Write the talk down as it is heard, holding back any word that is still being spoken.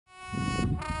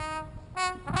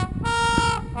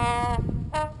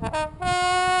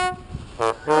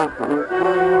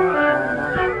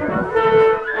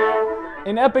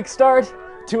epic start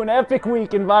to an epic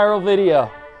week in viral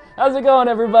video. How's it going,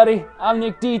 everybody? I'm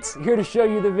Nick Dietz, here to show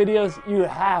you the videos you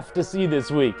have to see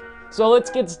this week. So let's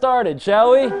get started,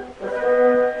 shall we?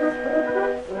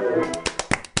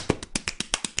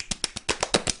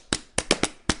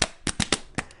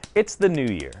 It's the new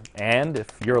year, and if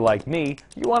you're like me,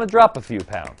 you want to drop a few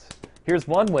pounds. Here's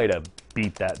one way to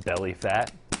beat that belly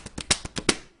fat.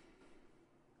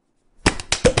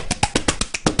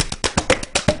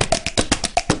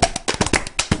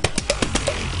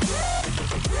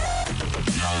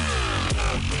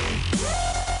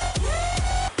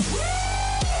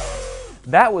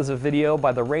 That was a video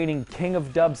by the reigning king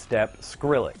of dubstep,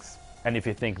 Skrillex. And if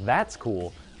you think that's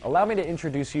cool, allow me to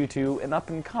introduce you to an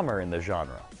up-and-comer in the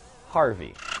genre,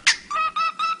 Harvey.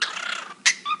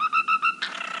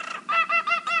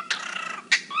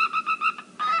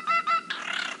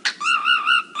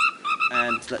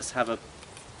 And let's have a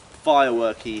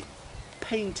fireworky,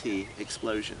 painty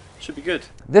explosion. Should be good.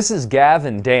 This is Gav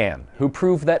and Dan, who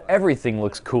prove that everything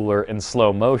looks cooler in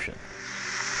slow motion.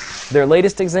 Their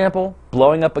latest example,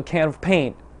 blowing up a can of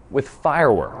paint with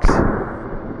fireworks.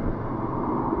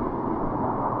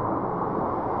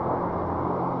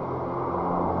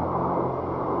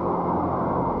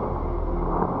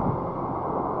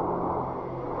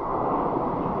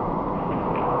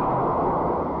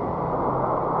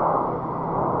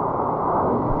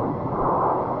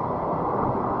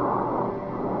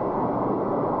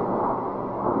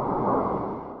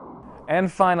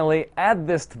 And finally, add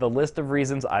this to the list of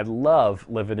reasons I love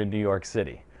living in New York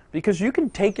City. Because you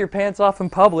can take your pants off in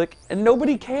public and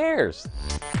nobody cares.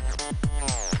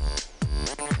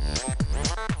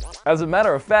 As a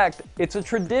matter of fact, it's a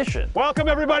tradition. Welcome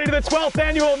everybody to the 12th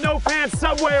annual No Pants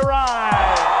Subway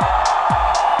Ride!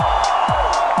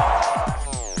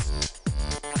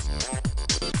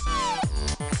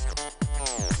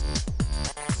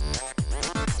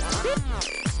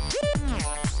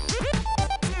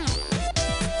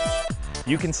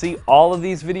 You can see all of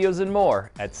these videos and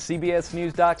more at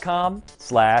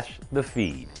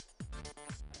cbsnews.com/thefeed.